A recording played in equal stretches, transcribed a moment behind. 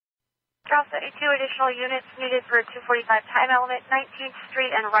Charles 32, additional units needed for a 245 time element, 19th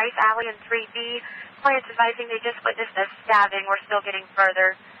Street and Rice Alley in 3B. Clients advising they just witnessed a stabbing. We're still getting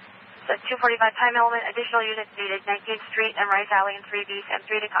further. So 245 time element, additional units needed, 19th Street and Rice Alley in 3B. Sam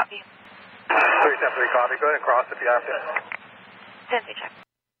 3 to copy. 373 copy. Go ahead and cross if you have to. 10-3 check.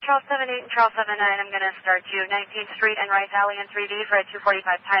 Charles 78 and Charles 79, I'm going to start you. 19th Street and Rice Alley in 3B for a 245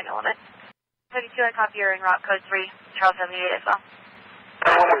 time element. 32, I copy, you're in route code 3. Charles 78 as well.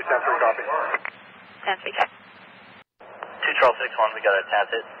 373 copy. 10-3 check. 2 Charles 61, we got a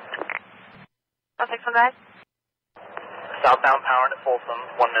TAS hit. Charles 61, go ahead. Southbound powering at Folsom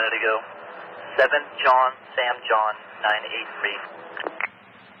 1 minute ago. 7 John, Sam John,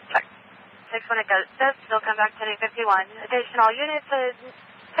 983. Check. 61, it does still come back 10-51. Additional units,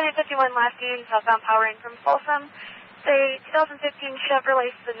 10-51 last seen, southbound powering from Folsom. Say 2015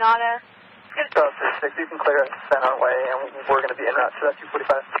 Chevrolet Sonata. 36, you can clear it, send our way, and we're going to be en route to that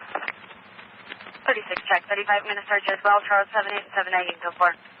 245. 36, check. 35, I'm going to start you as well. Charles 78 and 79, you can go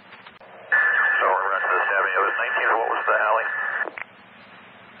for it. So we're running to the stabbing. It was 19, or what was the alley?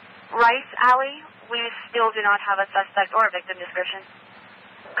 Rice Alley, we still do not have a suspect or a victim description.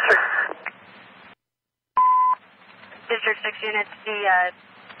 District 6 units, the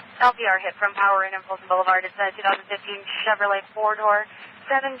LPR hit from Power In Folsom Boulevard. It's a 2015 Chevrolet 4-door.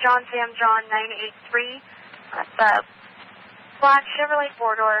 7 John Sam John 983. That's a black Chevrolet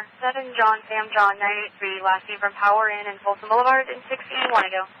 4-door. 7 John Sam John 983. Last seen from Power In Folsom Boulevard in 16. Want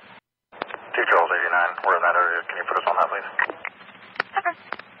to go? 2 Charles 89. We're in that area. Can you put us on that, please? Okay.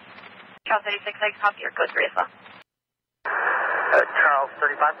 Charles 86, I copy your code 3 as well. Charles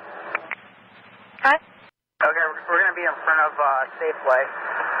 35. Cut. Okay, we're going to be in front of Safeway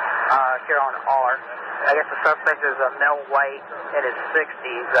here on R. I guess the suspect is a male white in his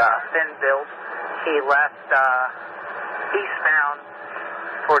 60s, thin build. He left eastbound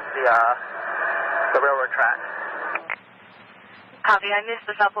towards the railroad track. Copy. I missed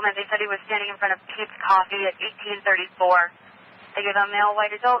the supplement. They said he was standing in front of Pete's Coffee at 1834. They give a male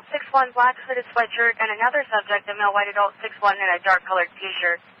white adult 6'1" black hooded sweatshirt and another subject, a male white adult 6'1" in a dark colored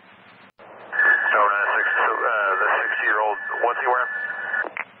t-shirt. So the 60-year-old, what's he wearing?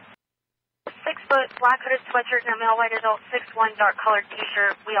 6 foot black hooded sweatshirt and a male white adult 6'1" dark colored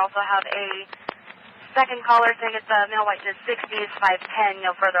t-shirt. We also have a second caller saying it's a male white in his 60s, 5'10",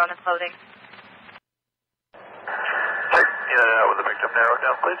 no further on the clothing. In and out with the victim narrowed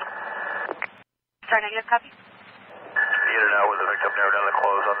down, please. Star negative, copy. In and out with the victim narrowed down the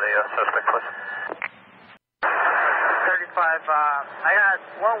clothes on the suspect, please. 35, I got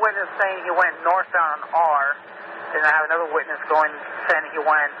one witness saying he went northbound on R. Then I have another witness saying he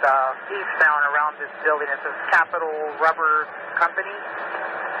went eastbound around this building. It says Capital Rubber Company.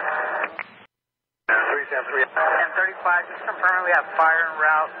 And 35, just confirming we have fire en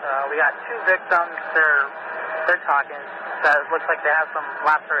route. We got 2 victims. They're talking. It looks like they have some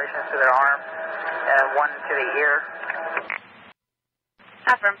lacerations to their arm and one to the ear.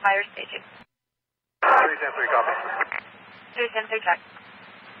 Affirm fire staging. 310-3 copy. 310-3 check.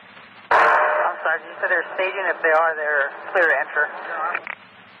 I'm sorry, you said they're staging. If they are, they're clear to enter.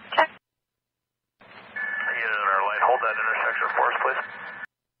 Check. Unit in our light, hold that intersection for us, please.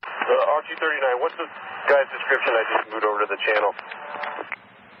 RT-39, what's the guy's description? I just moved over to the channel.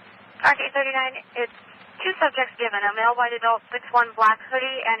 RT-39, it's 2 subjects given, a male white adult 6'1" black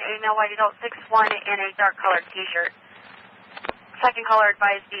hoodie and a male white adult 6'1" in a dark colored t-shirt. Second caller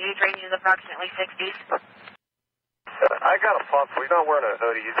advised the age range is approximately 60s. I got a pup, so he's not wearing a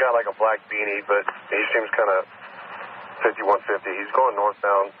hoodie. He's got like a black beanie, but he seems kind of 5150. He's going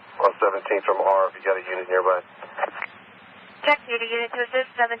northbound on 17th from R if you got a unit nearby. Check, need a unit to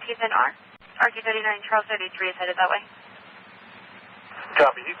assist, 17th and R. RT-39, Charles 33 is headed that way.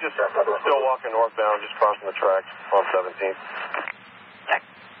 Copy, he's just still walking northbound, just crossing the tracks on 17th. Check.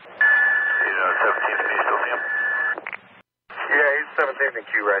 He's on 17th, can you still see him? Yeah, he's 17th in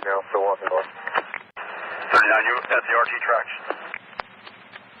Q right now, still walking north. 39, you at the RT tracks?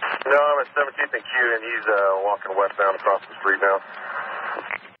 No, I'm at 17th and Q, and he's walking westbound across the street now.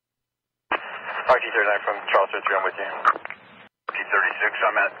 RT-39 from Charles 33, I'm with you. RT-36,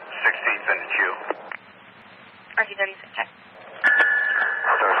 I'm at 16th and Q. RT-36, check.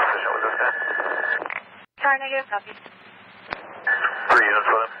 Sorry, sufficient with this guy. Star negative, copy. 3 units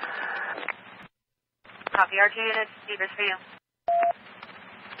with him. Copy, R2 units, Beavers for you.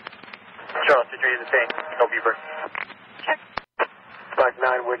 Charles 33 is the same, no beeper. Check. Mike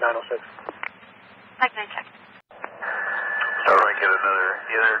 9, Wood 906. Mike 9, check. So we're going to get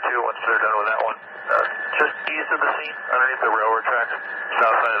either 2 once they're done with that one. Just east of the scene, underneath the railroad tracks,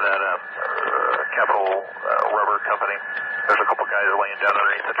 south side of that Capital Rubber Company. There's a couple guys laying down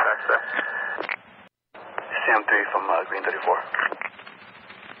underneath the tracks there. Sam 3 from Green 34.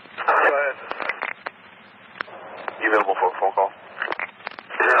 Go ahead. You available for a phone call?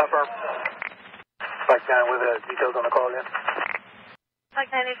 Affirm. Spike 9 with details on the call again. Spike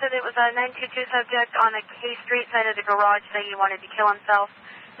 9, they said it was a 922 subject on a K Street side of the garage saying he wanted to kill himself.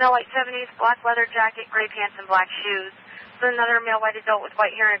 Male white 70s, black leather jacket, gray pants, and black shoes. So another male white adult with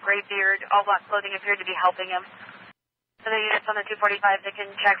white hair and a gray beard, all black clothing appeared to be helping him. So the units on the 245 that can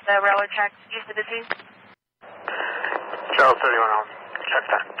check the railroad tracks east of the scene. Charles 31 on. Check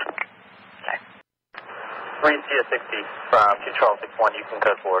that. Okay. Marine CS60 from 2 Charles 61, you can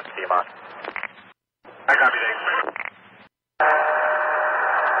code forward to CMI. I copy, Dave.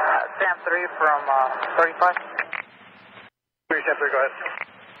 Sam 3 from 35. 3 Sam 3, go ahead.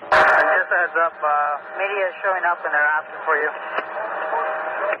 Just a heads up, media is showing up and they're asking for you.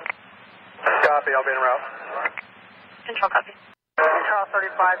 Copy, I'll be en route. Control copy. Control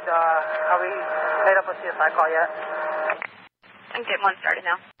 35, have we made up a CSI call yet? I'm getting one started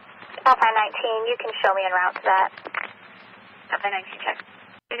now. Alpha 19, you can show me en route to that. Alpha 19, check.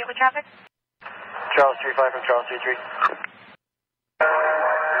 Unit with traffic? Charles 35 from Charles 33.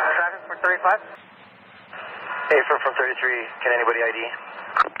 Traffic for 35? Hey, from 33, can anybody ID?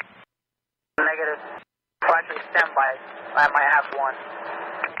 Negative. Well, actually, stand by. I might have one.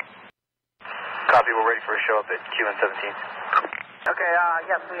 Copy, we're ready for a show up at QN 17. Okay,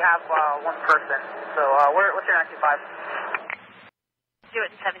 yes, we have one person. So, what's your 95? Do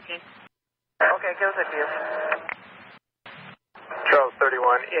it in 17. Okay, give us a few. Charles 31,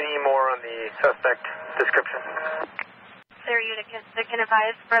 any more on the suspect description? Is there a unit that can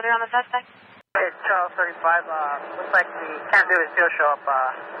advise further on the suspect? Okay, Charles 35, looks like we can't do a field show up.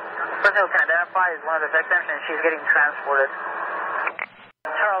 Person who can identify is one of the victims and she's getting transported.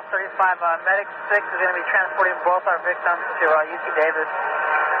 Charles 35, Medic 6 is going to be transporting both our victims to UC Davis.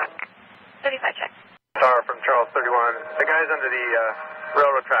 35, check. Star from Charles 31. The guys under the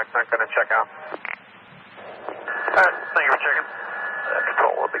railroad tracks aren't going to check out. Thank you for checking.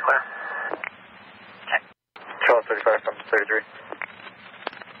 Control will be clear. Check. Charles 35 from 33.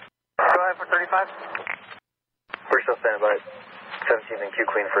 Go ahead for 35. We're still standing by 17 and Q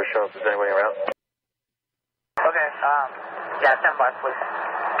Queen for a show. Is there anybody around? Okay, yeah, stand by, please.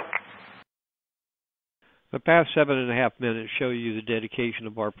 The past 7.5 minutes show you the dedication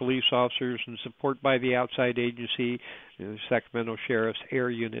of our police officers and support by the outside agency, the Sacramento Sheriff's Air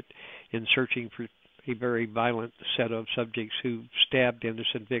Unit, in searching for a very violent set of subjects who stabbed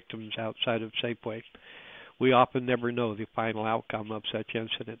innocent victims outside of Safeway. We often never know the final outcome of such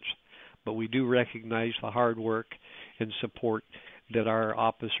incidents, but we do recognize the hard work and support that our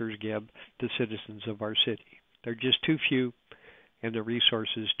officers give the citizens of our city. They're just too few and the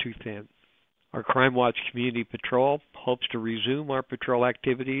resources too thin. Our Crime Watch Community Patrol hopes to resume our patrol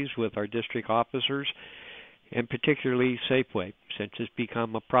activities with our district officers, and particularly Safeway, since it's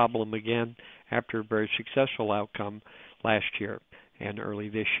become a problem again after a very successful outcome last year and early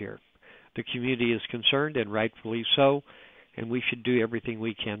this year. The community is concerned, and rightfully so, and we should do everything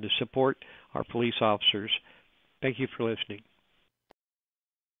we can to support our police officers. Thank you for listening.